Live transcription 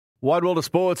Wide World of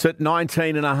Sports at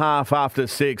 19 and a half after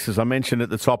 6, as I mentioned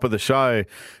at the top of the show.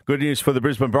 Good news for the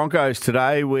Brisbane Broncos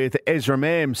today with Ezra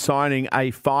Mam signing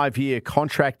a 5-year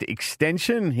contract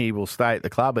extension. He will stay at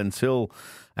the club until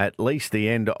at least the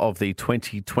end of the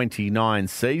 2029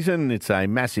 season. It's a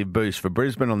massive boost for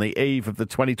Brisbane on the eve of the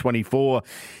 2024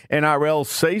 NRL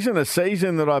season, a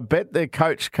season that I bet their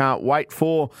coach can't wait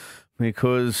for,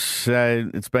 because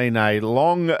it's been a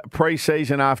long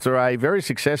pre-season after a very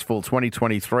successful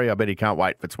 2023. I bet he can't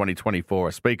wait for 2024. I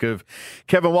speak of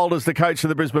Kevin Walters, the coach of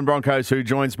the Brisbane Broncos, who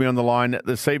joins me on the line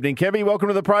this evening. Kevin, welcome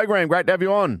to the program. Great to have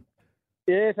you on.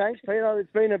 Yeah, thanks, Peter.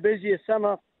 It's been a busier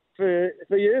summer for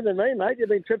you than me, mate. You've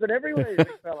been tripping everywhere, you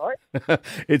big fellow.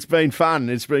 It's been fun.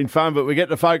 It's been fun, but we get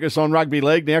to focus on rugby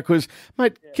league now because,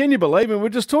 mate, Can you believe it? We're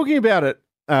just talking about it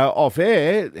off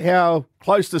air, how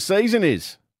close the season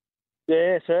is.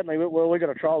 Yeah, certainly. Well, we've got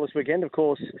a trial this weekend, of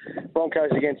course, Broncos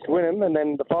against Wynnum, and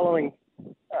then the following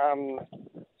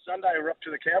Sunday we're up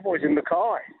to the Cowboys in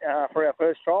Mackay for our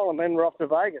first trial, and then we're off to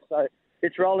Vegas. So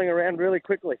it's rolling around really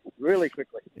quickly.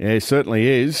 Yeah, it certainly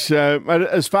is.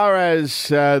 As far as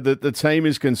the team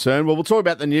is concerned, well, we'll talk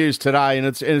about the news today, and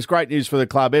it's great news for the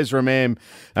club. Ezra Mam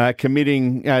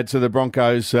committing to the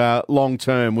Broncos long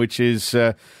term, which is,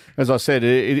 as I said,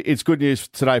 it's good news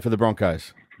today for the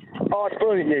Broncos. Oh, it's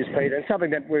brilliant news, Peter. It's something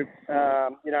that we've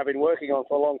been working on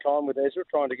for a long time with Ezra,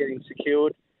 trying to get him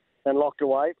secured and locked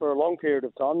away for a long period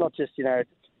of time, not just 2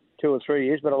 or 3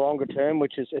 years, but a longer term,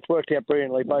 which is it's worked out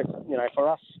brilliantly, both for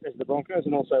us as the Broncos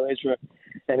and also Ezra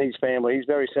and his family. He's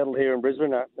very settled here in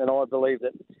Brisbane, and I believe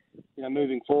that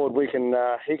moving forward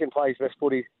he can play his best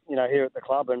footy here at the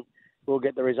club, and we'll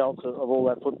get the results of all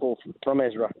that football from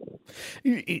Ezra.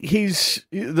 He's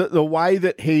the way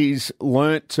that he's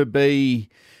learnt to be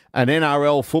an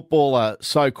NRL footballer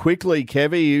so quickly,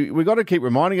 Kevy. We've got to keep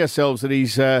reminding ourselves that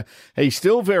he's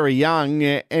still very young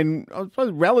and I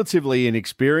suppose relatively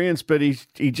inexperienced, but he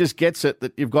just gets it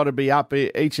that you've got to be up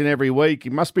each and every week. He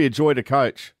must be a joy to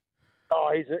coach.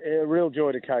 Oh, he's a real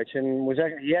joy to coach, and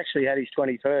he actually had his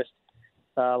 21st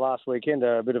last weekend,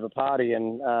 a bit of a party,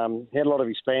 and he had a lot of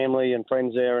his family and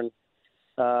friends there, and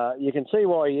you can see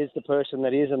why he is the person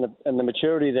that he is, and the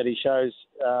maturity that he shows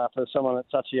for someone at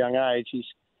such a young age. He's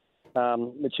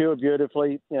matured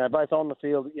beautifully, both on the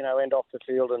field, and off the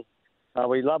field. And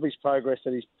we love his progress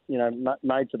that he's,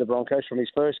 made for the Broncos from his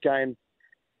first game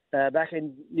back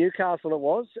in Newcastle it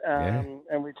was.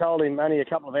 And we told him only a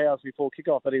couple of hours before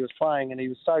kickoff that he was playing, and he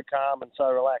was so calm and so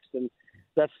relaxed. And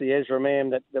that's the Ezra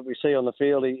Mam that we see on the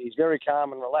field. He's very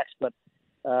calm and relaxed, but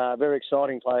a very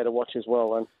exciting player to watch as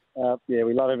well. And,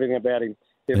 we love everything about him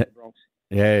here at the Bronx.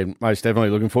 Yeah, most definitely.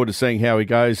 Looking forward to seeing how he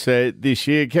goes this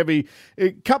year. Kevy,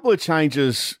 a couple of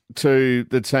changes to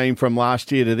the team from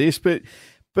last year to this, but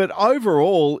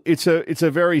overall, it's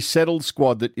a very settled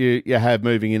squad that you have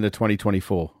moving into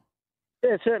 2024.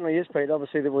 Yeah, it certainly is, Pete.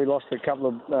 Obviously, that we lost a couple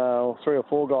of 3 or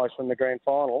 4 guys from the grand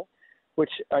final,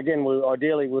 which again we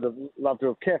ideally would have loved to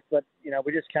have kept, but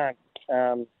we just can't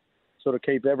sort of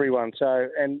keep everyone. So,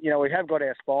 and we have got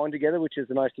our spine together, which is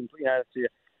the most important.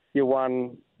 It's your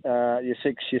 1. Your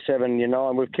 6, your 7, your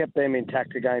 9. We've kept them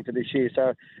intact again for this year.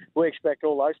 So we expect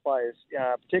all those players,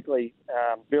 particularly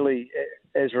Billy,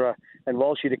 Ezra and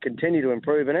Walshy, to continue to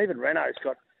improve. And even Renault's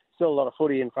got still a lot of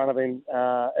footy in front of him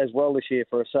as well this year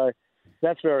for us. So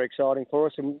that's very exciting for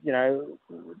us. And,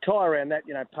 tie around that,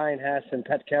 Payne Haas and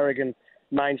Pat Carrigan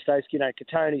mainstays,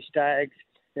 Katoni Staggs,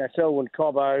 Selwyn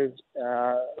Cobbo,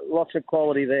 lots of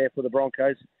quality there for the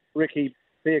Broncos. Ricky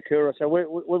Fiacura. So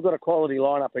we've got a quality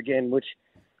lineup again, which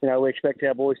we expect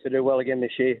our boys to do well again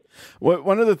this year. Well,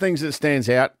 one of the things that stands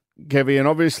out, Kevy, and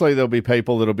obviously there'll be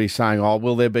people that'll be saying, "Oh,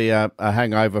 will there be a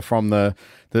hangover from the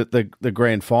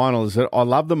grand final?" Is that I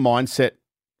love the mindset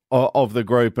of the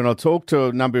group, and I talked to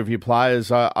a number of your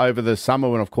players over the summer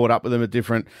when I've caught up with them at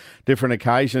different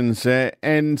occasions,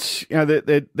 and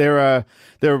they're a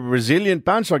resilient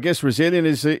bunch. I guess resilient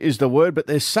is the word, but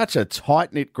they're such a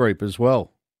tight knit group as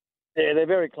well. Yeah, they're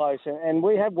very close, and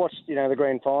we have watched the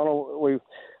grand final. We've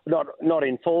not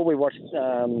in full. We watched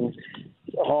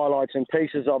highlights and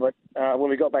pieces of it when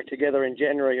we got back together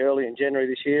early in January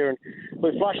this year, and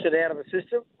we flushed it out of the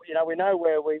system. We know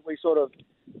where we sort of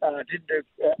didn't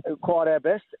do quite our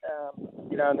best,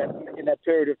 in that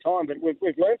period of time. But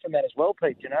we've learned from that as well,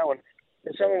 Pete. And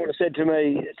if someone would have said to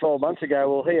me 12 months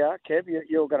ago, "Well, here, Kev,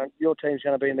 your team's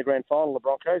going to be in the grand final, the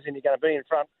Broncos, and you're going to be in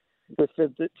front with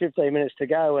 15 minutes to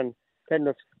go, and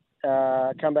Penrith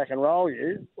come back and roll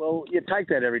you," well, you take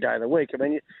that every day of the week. I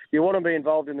mean, you want to be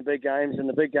involved in the big games, and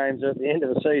the big games are at the end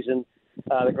of the season,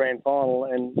 the grand final.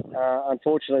 And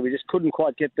unfortunately, we just couldn't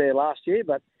quite get there last year.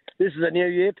 But this is a new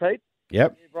year, Pete.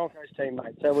 Yep. New Broncos team,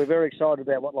 mate. So we're very excited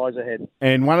about what lies ahead.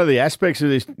 And one of the aspects of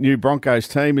this new Broncos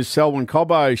team is Selwyn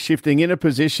Cobbo shifting in a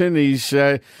position. He's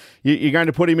you're going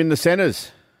to put him in the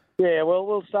centres. Yeah, well,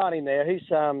 we'll start him there. He's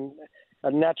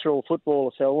a natural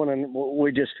footballer, Selwyn, and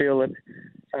we just feel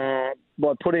that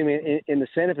by putting him in the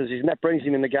centre position, that brings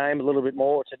him in the game a little bit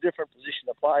more. It's a different position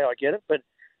to play, I get it, but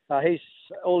he's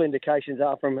all indications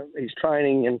are from his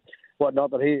training and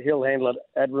whatnot, but he'll handle it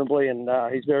admirably, and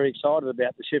he's very excited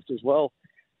about the shift as well,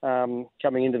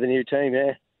 coming into the new team,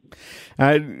 yeah.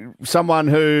 Someone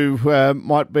who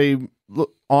might be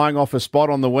eyeing off a spot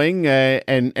on the wing,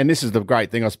 and this is the great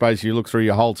thing, I suppose, you look through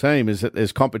your whole team, is that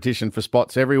there's competition for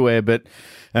spots everywhere, but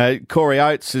Corey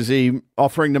Oates, is he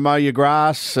offering to mow your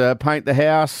grass, paint the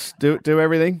house, do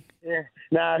everything? Yeah,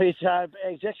 no, he's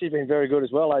actually been very good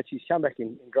as well, Oates. He's come back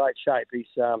in great shape. He's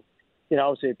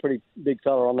obviously a pretty big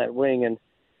fella on that wing, and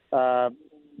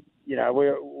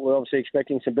we're obviously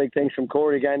expecting some big things from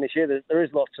Corey again this year. There is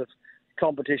lots of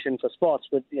competition for spots,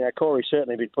 but Corey's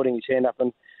certainly been putting his hand up,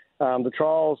 and the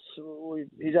trials,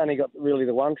 he's only got really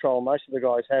the one trial. Most of the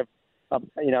guys have,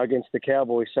 against the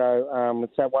Cowboys. So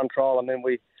it's that one trial, and then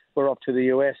we're off to the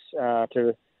US,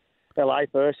 to LA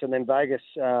first, and then Vegas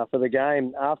for the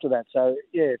game after that. So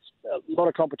yeah, it's a lot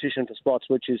of competition for spots,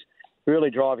 which is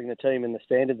really driving the team and the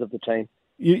standards of the team.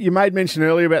 You made mention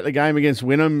earlier about the game against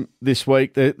Wynnum this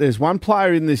week. There's one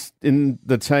player in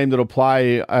the team that'll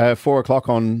play 4 o'clock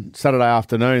on Saturday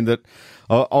afternoon that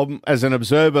I'm, as an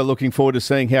observer, looking forward to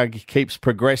seeing how he keeps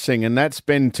progressing, and that's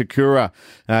Ben Takura.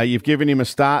 You've given him a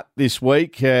start this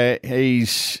week.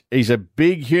 He's a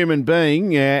big human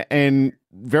being and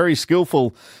very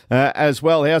skillful as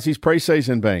well. How's his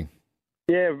pre-season been?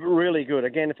 Yeah, really good.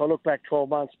 Again, if I look back 12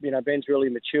 months, Ben's really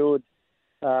matured.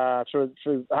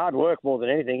 Through hard work more than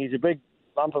anything. He's a big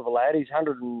lump of a lad. He's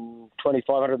 125,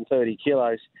 130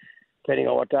 kilos, depending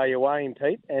on what day you weigh him,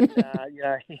 Pete. And,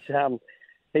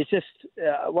 he's just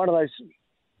one of those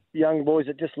young boys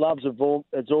that just loves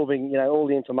absorbing, all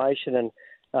the information. And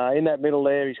in that middle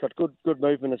there, he's got good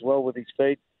movement as well with his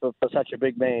feet for such a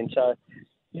big man. So,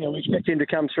 we expect him to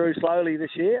come through slowly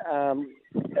this year.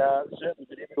 Certainly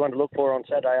for everyone to look for on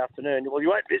Saturday afternoon. Well, you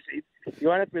won't miss him. You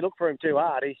won't have to look for him too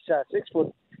hard. He's 6'8"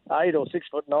 or 6'9"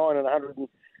 and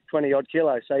 120 odd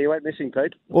kilos, so you won't miss him,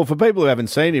 Pete. Well, for people who haven't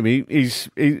seen him, he's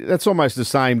that's almost the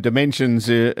same dimensions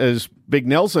as Big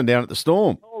Nelson down at the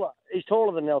Storm. He's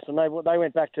taller than Nelson. They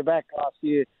went back to back last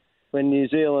year when New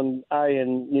Zealand A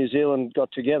and New Zealand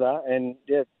got together, and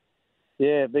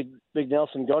Big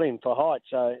Nelson got him for height,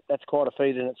 so that's quite a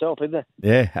feat in itself, isn't it?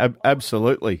 Yeah,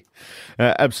 absolutely.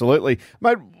 Absolutely.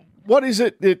 Mate, what is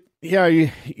it that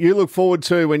you look forward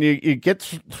to when you get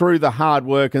through the hard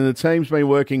work, and the team's been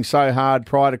working so hard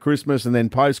prior to Christmas and then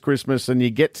post-Christmas, and you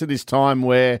get to this time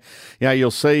where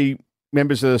you'll see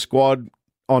members of the squad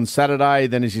on Saturday,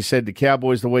 then, as you said, the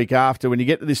Cowboys the week after. When you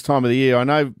get to this time of the year, I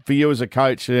know for you as a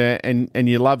coach, and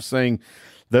you love seeing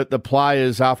the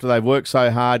players, after they've worked so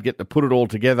hard, get to put it all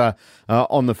together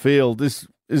on the field. This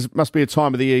must be a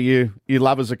time of the year you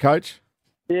love as a coach.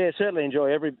 Yeah, certainly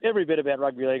enjoy every bit about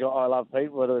rugby league. I love,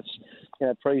 Pete, whether it's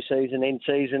pre-season, end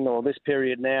season, or this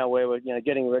period now where we're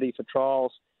getting ready for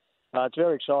trials. It's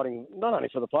very exciting, not only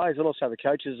for the players but also the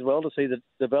coaches as well, to see the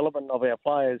development of our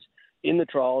players in the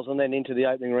trials and then into the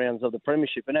opening rounds of the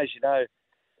premiership. And as you know,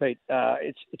 Pete,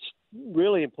 it's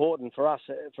really important for us,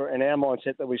 in our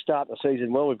mindset, that we start the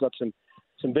season well. We've got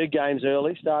some big games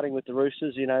early, starting with the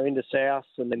Roosters, into South,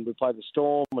 and then we play the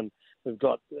Storm, and we've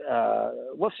got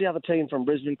what's the other team from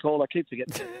Brisbane called? I keep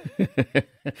forgetting.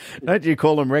 Don't you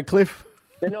call them Redcliffe?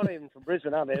 They're not even from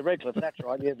Brisbane, are they? Redcliffe, that's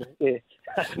right. Yeah.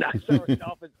 No, sorry,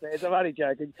 Dolphins. I'm only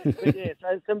joking. But yeah,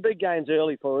 so some big games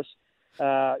early for us,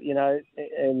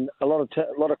 and a lot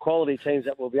of quality teams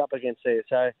that we'll be up against there.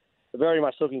 So we're very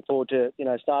much looking forward to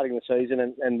starting the season,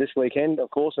 and this weekend, of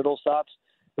course, it all starts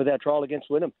with our trial against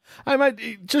Wynnum. Hey,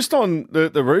 mate, just on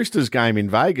the Roosters game in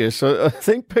Vegas, I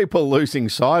think people are losing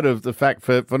sight of the fact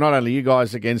for not only you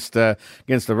guys against the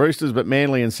Roosters, but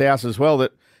Manly and South as well,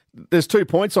 that there's 2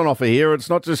 points on offer here. It's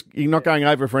not just you're not going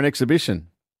over for an exhibition.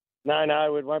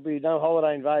 No, it won't be no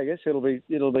holiday in Vegas. It'll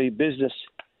be business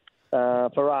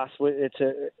for us.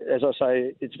 As I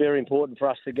say, it's very important for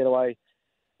us to get away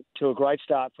to a great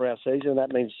start for our season.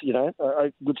 That means,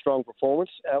 a good, strong performance.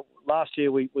 Last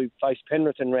year we faced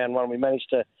Penrith in round one. We managed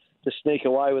to sneak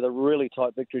away with a really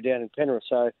tight victory down in Penrith.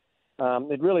 So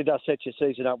it really does set your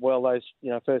season up well. Those,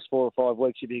 first 4 or 5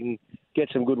 weeks, if you can get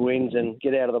some good wins and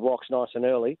get out of the blocks nice and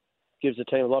early, gives the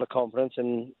team a lot of confidence.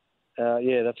 And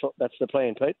that's the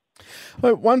plan, Pete.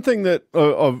 One thing that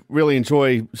I really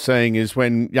enjoy seeing is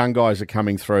when young guys are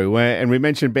coming through, and we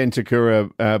mentioned Ben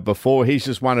Takura before. He's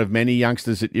just one of many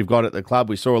youngsters that you've got at the club.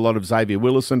 We saw a lot of Xavier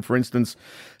Willison, for instance,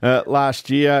 last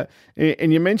year.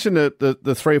 And you mentioned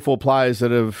the 3 or 4 players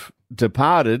that have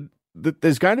departed.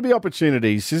 There's going to be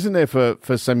opportunities, isn't there,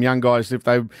 for some young guys if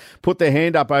they put their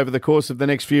hand up over the course of the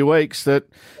next few weeks that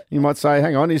you might say,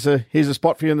 hang on, here's a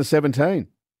spot for you in the 17.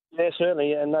 Yeah,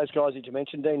 certainly. And those guys that you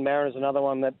mentioned, Dean Marin's another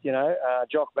one that,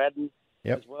 Jock Madden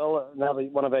as well, another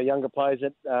one of our younger players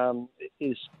that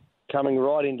is coming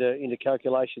right into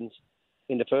calculations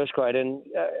into first grade. And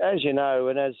as you know,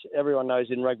 and as everyone knows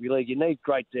in rugby league, you need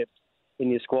great depth in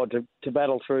your squad to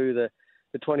battle through the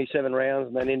 27 rounds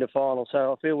and then into final.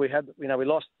 So I feel we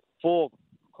lost 4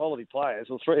 quality players,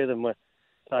 or 3 of them were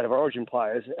state of origin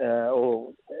players,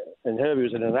 and Herbie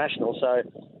was international. So,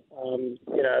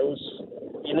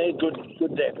 you need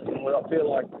good depth. And I feel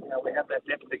like we have that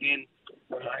depth again,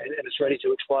 and it's ready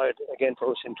to explode again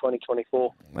for us in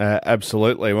 2024.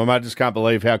 Absolutely. Well, I just can't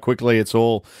believe how quickly it's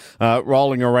all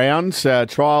rolling around.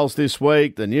 Trials this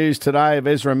week, the news today of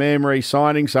Ezra Mamre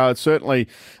signing, so it's certainly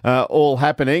all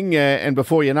happening. And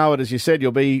before you know it, as you said,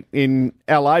 you'll be in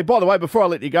LA. By the way, before I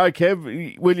let you go,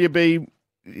 Kev, will you be...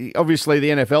 Obviously, the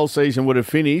NFL season would have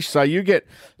finished, so you get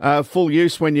full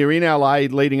use when you're in LA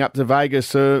leading up to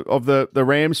Vegas of the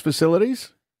Rams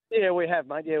facilities? Yeah, we have,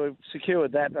 mate. Yeah, we've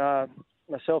secured that.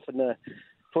 Myself and the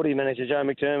footy manager, Joe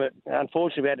McDermott,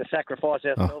 unfortunately, we had to sacrifice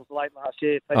ourselves late last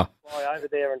year to fly over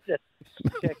there and just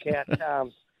check out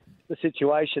the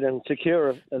situation and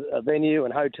secure a venue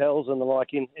and hotels and the like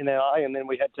in LA, and then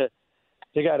we had to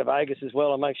go to Vegas as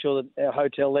well and make sure that our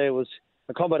hotel there was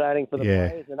accommodating for the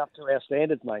players and up to our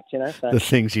standards, mate. So the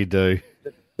things you do.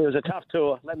 It was a tough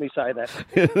tour, let me say that.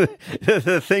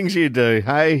 The things you do,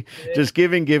 hey? Yeah. Just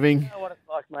giving. You know what it's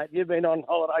like, mate. You've been on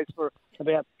holidays for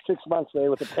about 6 months there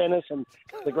with the tennis and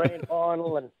the grand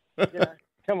final and,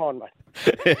 come on, mate.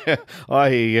 Yeah, I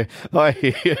hear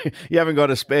you. You haven't got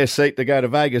a spare seat to go to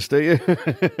Vegas, do you?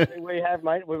 We have,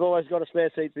 mate. We've always got a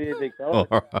spare seat for you, big fella.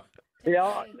 All right.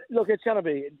 Yeah, look, it's going to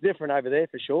be different over there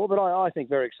for sure, but I think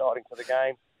very exciting for the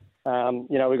game.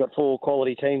 We've got 4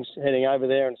 quality teams heading over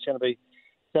there, and it's going to be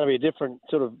a different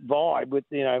sort of vibe with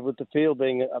the field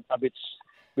being a bit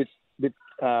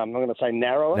I'm going to say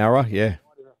narrower. Narrower, yeah.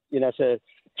 So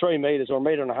 3 metres or 1.5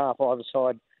 metres either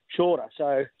side shorter.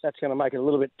 So that's going to make it a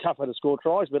little bit tougher to score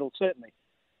tries, but it'll certainly,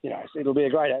 it'll be a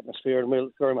great atmosphere, and we're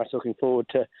very much looking forward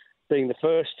to being the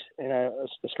first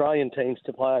Australian teams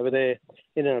to play over there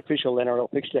in an official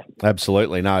NRL fixture.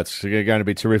 Absolutely. No, it's going to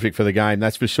be terrific for the game,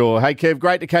 that's for sure. Hey, Kev,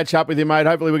 great to catch up with you, mate.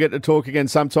 Hopefully we'll get to talk again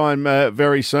sometime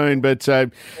very soon, but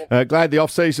glad the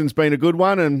off-season's been a good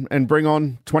one and bring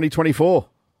on 2024.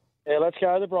 Yeah, let's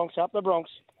go. The Bronx, up the Bronx.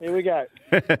 Here we go.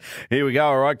 Here we go.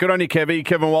 All right. Good on you, Kevy.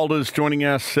 Kevin Walters joining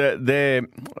us there,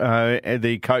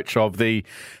 the coach of the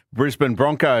Brisbane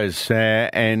Broncos.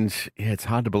 And it's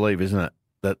hard to believe, isn't it,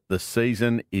 that the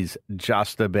season is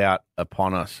just about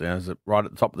upon us. Right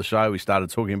at the top of the show, we started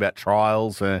talking about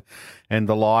trials and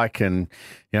the like. And,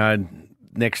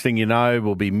 next thing you know,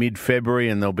 we'll be mid-February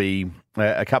and there'll be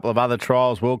a couple of other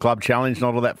trials. World Club Challenge,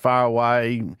 not all that far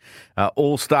away.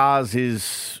 All-Stars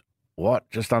is...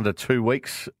 just under 2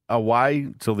 weeks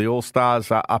away till the All-Stars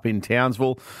are up in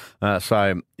Townsville.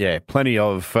 Plenty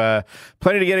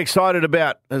to get excited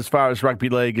about as far as rugby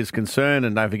league is concerned.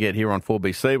 And don't forget, here on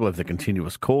 4BC, we'll have the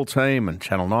continuous call team and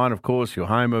Channel 9, of course, your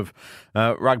home of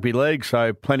rugby league.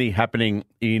 So plenty happening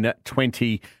in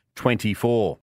 2024.